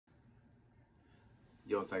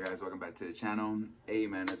Yo, what's up guys, welcome back to the channel. Hey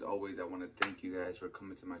man, as always, I want to thank you guys for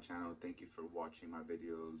coming to my channel. Thank you for watching my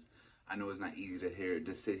videos. I know it's not easy to hear,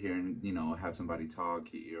 just sit here and, have somebody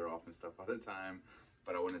talk your ear off and stuff all the time.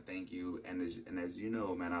 But I want to thank you. And as you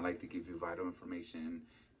know, man, I like to give you vital information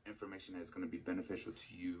that's going to be beneficial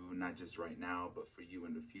to you, not just right now, but for you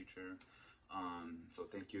in the future. So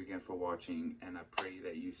thank you again for watching, and I pray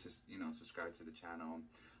that you subscribe to the channel.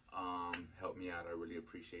 Help me out, I really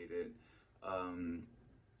appreciate it.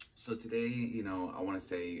 So today, I want to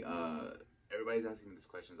say, everybody's asking me these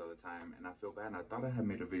questions all the time, and I feel bad, and I thought I had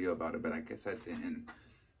made a video about it, but I guess I didn't.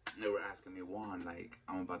 They were asking me, Juan, like,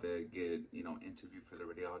 I'm about to get, interviewed for the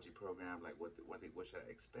radiology program, like, what should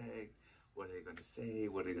I expect? What are they going to say?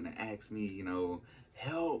 What are they going to ask me?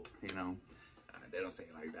 Help, they don't say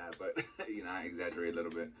it like that, but, I exaggerate a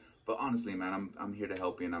little bit. But honestly, man, I'm here to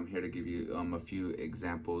help you, and I'm here to give you a few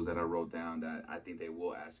examples that I wrote down that I think they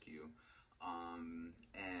will ask you.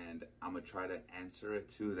 And I'm gonna try to answer it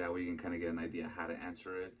too. That way you can kind of get an idea how to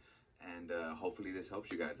answer it, and hopefully this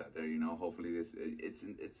helps you guys out there. Hopefully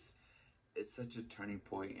it's such a turning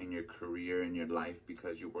point in your career, in your life,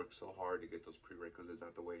 because you work so hard to get those prerequisites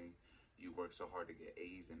out the way. You work so hard to get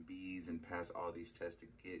A's and B's and pass all these tests to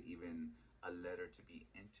get even a letter to be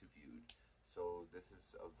interviewed. So this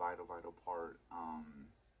is a vital part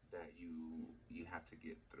that you have to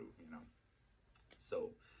get through.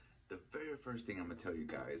 So the very first thing I'm gonna tell you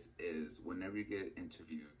guys is, whenever you get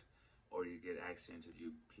interviewed or you get asked to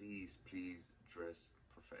interview, please dress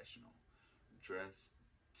professional. Dress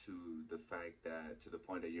to the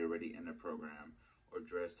point that you're already in the program, or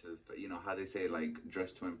dress to, how they say, like,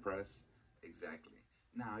 dress to impress. Exactly.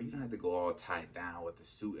 Now, you don't have to go all tied down with the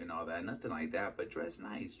suit and all that, nothing like that, but dress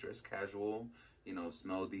nice, dress casual,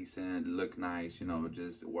 smell decent, look nice,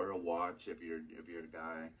 just wear a watch if you're a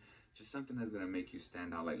guy. Just something that's gonna make you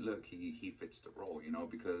stand out. Like, look, he fits the role,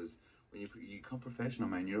 because when you become professional,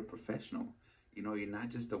 man, you're a professional. You're not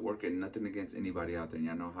just a worker. Nothing against anybody out there.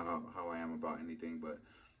 Y'all know how I am about anything, but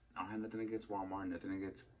I don't have nothing against Walmart, nothing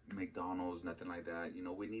against McDonald's, nothing like that.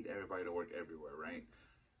 We need everybody to work everywhere, right?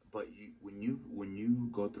 But when you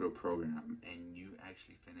go through a program and you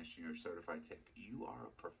actually finish your certified tech, you are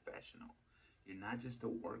a professional. You're not just a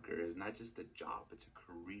worker. It's not just a job. It's a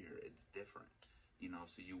career. It's different.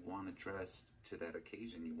 So you want to dress to that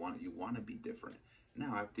occasion. You want to be different.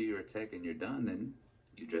 Now, after you're a tech and you're done, then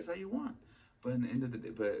you dress how you want. But in the end of the day,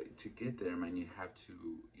 but to get there, man, you have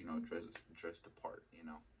to, dress the part.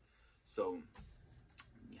 So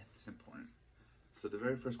yeah, it's important. So the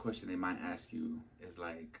very first question they might ask you is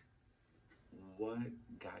like, what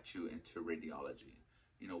got you into radiology?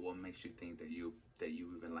 What makes you think that you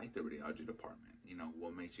even like the radiology department?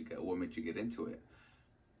 What makes you get into it?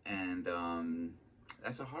 And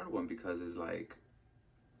that's a hard one, because it's like,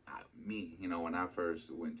 me, when I first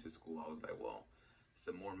went to school, I was like, well, it's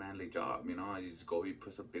a more manly job, you just go, you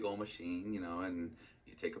put a big old machine, and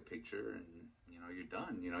you take a picture, and you're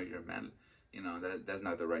done, you're a man. That's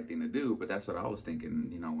not the right thing to do, but that's what I was thinking,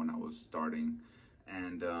 when I was starting.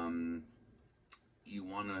 And you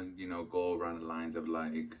want to, go around the lines of,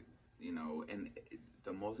 like, and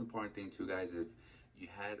the most important thing too, guys, if you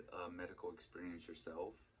had a medical experience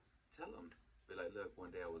yourself, tell them. Be like, look,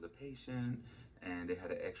 one day I was a patient and they had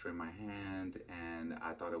an x-ray in my hand and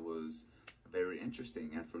I thought it was very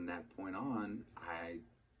interesting, and from that point on I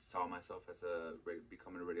saw myself as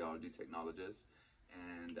becoming a radiology technologist,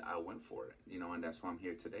 and I went for it, and that's why I'm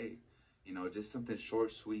here today. Just something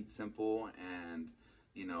short, sweet, simple, and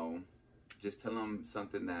just tell them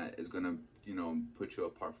something that is gonna put you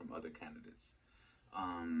apart from other candidates.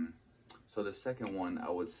 So the second one, I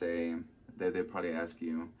would say that they probably ask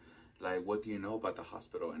you, like, what do you know about the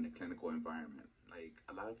hospital and the clinical environment? Like,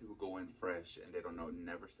 a lot of people go in fresh and they don't know,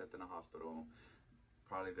 never stepped in a hospital.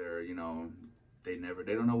 Probably they're, they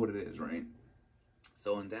don't know what it is, right?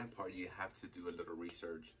 So in that part, you have to do a little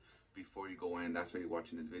research before you go in. That's why you're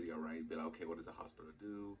watching this video, right? Be like, okay, what does a hospital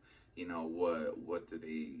do? What do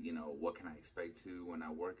they, what can I expect to when I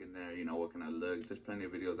work in there? What can I look? There's plenty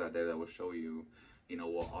of videos out there that will show you,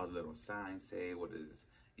 what all the little signs say, what is,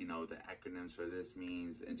 the acronyms for this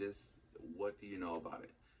means, and just what do you know about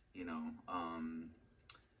it,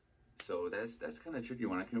 So that's kind of tricky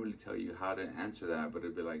one. I can't really tell you how to answer that, but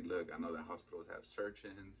it'd be like, look, I know that hospitals have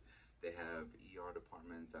surgeons, they have ER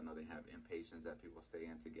departments, I know they have inpatients that people stay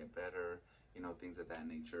in to get better, things of that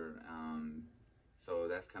nature. So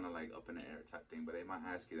that's kind of like up in the air type thing, but they might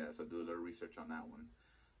ask you that, so do a little research on that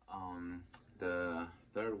one. The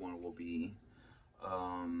third one will be,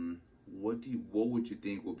 what would you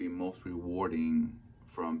think would be most rewarding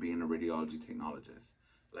from being a radiology technologist?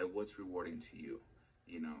 Like, what's rewarding to you?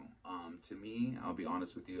 To me, I'll be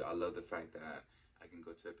honest with you, I love the fact that I can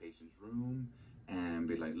go to a patient's room and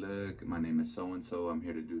be like, look, my name is so and so, I'm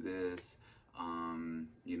here to do this.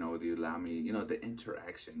 You know, they allow me, you know, the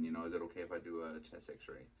interaction, you know, is it okay if I do a chest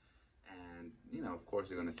x-ray? And, you know, of course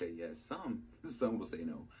they're gonna say yes. Some will say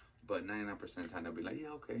no, but 99% of the time they'll be like,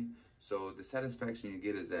 yeah, okay. So the satisfaction you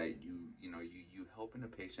get is that you helping a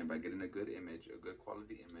patient by getting a good image, a good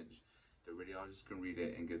quality image. The radiologist can read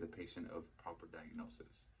it and give the patient a proper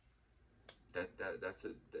diagnosis.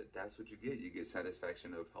 That's what you get. You get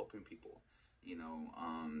satisfaction of helping people. You know,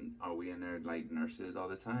 are we in there like nurses all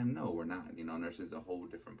the time? No, we're not. You know, nurses is a whole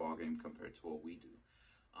different ballgame compared to what we do.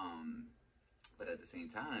 Um, but at the same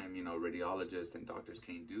time, you know, radiologists and doctors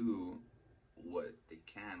can't do what they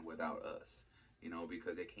can without us. You know,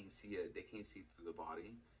 because they can't see it. They can't see through the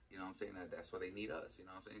body. You know what I'm saying? That's why they need us. You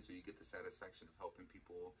know what I'm saying? So you get the satisfaction of helping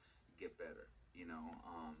people get better. You know,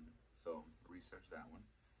 so research that one.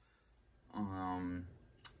 Um,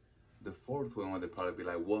 the fourth one would probably be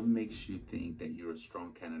like, what makes you think that you're a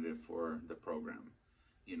strong candidate for the program?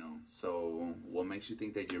 You know, so what makes you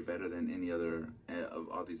think that you're better than any other of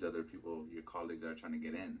all these other people, your colleagues that are trying to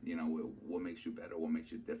get in? You know, what makes you better? What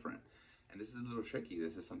makes you different? And this is a little tricky.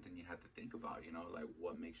 This is something you have to think about. You know, like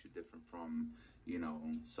what makes you different from, you know,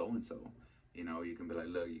 so and so. You know, you can be like,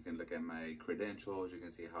 look, you can look at my credentials. You can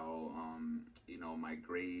see how, you know, my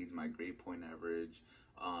grades, my grade point average.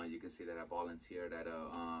 You can see that I volunteered at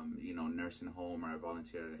a, you know, nursing home, or I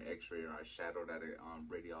volunteered at an X-ray, or I shadowed at a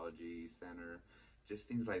radiology center. Just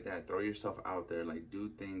things like that. Throw yourself out there. Like do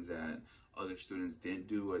things that other students didn't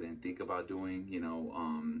do or didn't think about doing. You know,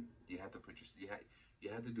 you have to put you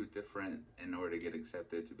have to do different in order to get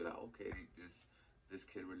accepted. To be like, okay, this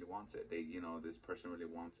kid really wants it. They, you know, this person really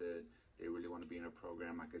wants it. They really want to be in a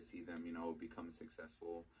program. I could see them, you know, becoming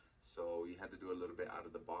successful. So you have to do a little bit out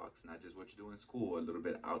of the box, not just what you do in school, a little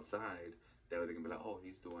bit outside. That way they can be like, oh,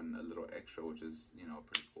 he's doing a little extra, which is, you know,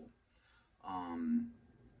 pretty cool.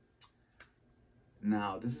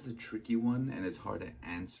 Now, this is a tricky one, and it's hard to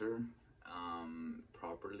answer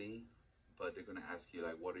properly, but they're going to ask you,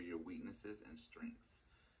 like, what are your weaknesses and strengths,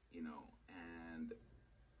 you know, and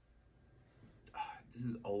this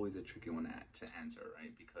is always a tricky one to answer,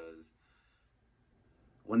 right? Because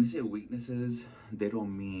when they say weaknesses, they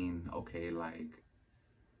don't mean, okay, like,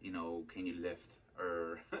 you know, can you lift?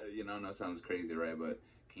 Or, you know, no, sounds crazy, right? But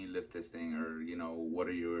can you lift this thing? Or, you know, what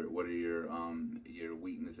are your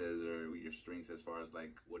weaknesses or your strengths as far as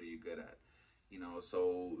like what are you good at? You know,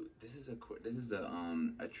 so this is a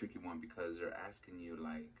tricky one because they're asking you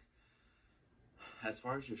like, as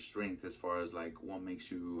far as your strength, as far as like what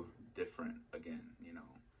makes you different. Again, you know,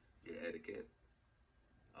 your etiquette,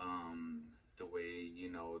 the way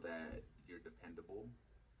you know that you're dependable.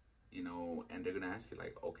 You know, and they're gonna ask you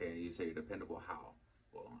like, okay, you say you're dependable, how?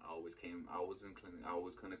 Well, I always in clinic, I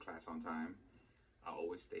always come to class on time. I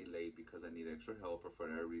always stay late because I need extra help or for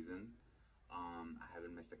that reason. I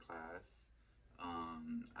haven't missed a class.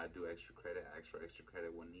 I do extra credit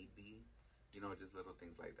when need be. You know, just little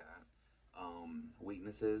things like that.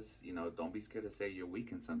 Weaknesses, you know, don't be scared to say you're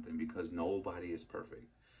weak in something because nobody is perfect.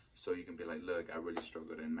 So you can be like, look, I really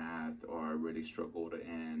struggled in math, or I really struggled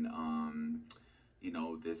in, you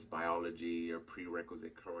know, this biology or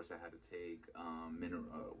prerequisite course I had to take,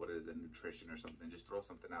 what is it, nutrition or something. Just throw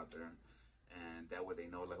something out there, and that way they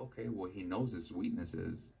know, like, okay, well, he knows his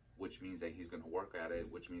weaknesses, which means that he's going to work at it,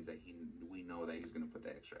 which means that we know that he's going to put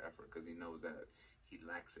the extra effort because he knows that he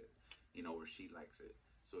lacks it, you know, or she lacks it.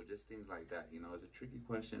 So just things like that, you know, it's a tricky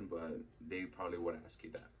question, but they probably would ask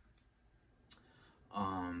you that.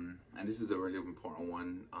 And this is a really important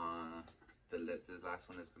one. This last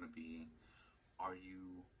one is going to be, are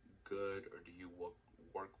you good or do you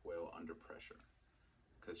work well under pressure?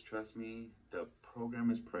 Because trust me, the program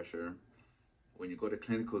is pressure. When you go to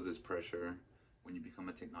clinicals, it's pressure. When you become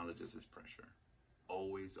a technologist, it's pressure.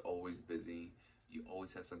 Always, always busy. You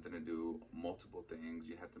always have something to do, multiple things.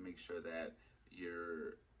 You have to make sure that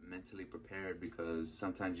you're mentally prepared because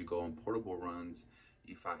sometimes you go on portable runs,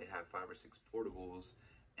 you have 5 or 6 portables,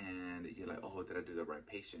 and you're like, oh, did I do the right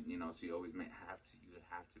patient? You know, so you always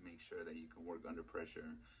have to make sure that you can work under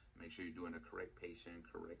pressure. Make sure you're doing the correct patient,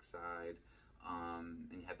 correct side, and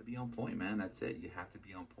you have to be on point, man. That's it. You have to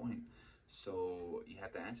be on point. So you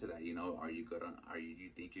have to answer that. You know, are you good on? You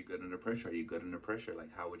think you're good under pressure? Are you good under pressure? Like,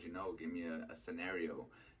 how would you know? Give me a scenario.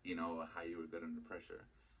 You know, how you were good under pressure.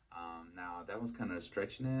 Now that was kind of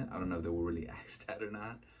stretching it. I don't know if they will really ask that or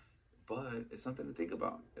not. But it's something to think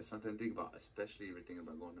about. It's something to think about, especially if you're thinking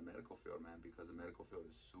about going to the medical field, man, because the medical field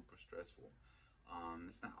is super stressful.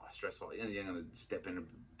 It's not stressful. You're going to step in a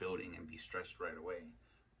building and be stressed right away.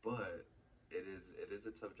 But it is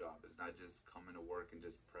a tough job. It's not just coming to work and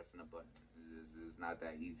just pressing a button. It's not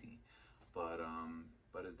that easy, but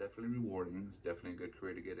it's definitely rewarding. It's definitely a good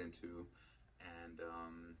career to get into, and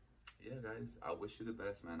yeah, guys, I wish you the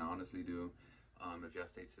best, man. I honestly do. If y'all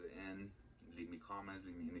stay to the end, leave me comments,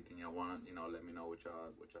 leave me anything y'all want. Let me know what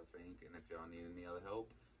y'all think, and if y'all need any other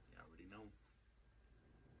help, y'all already know.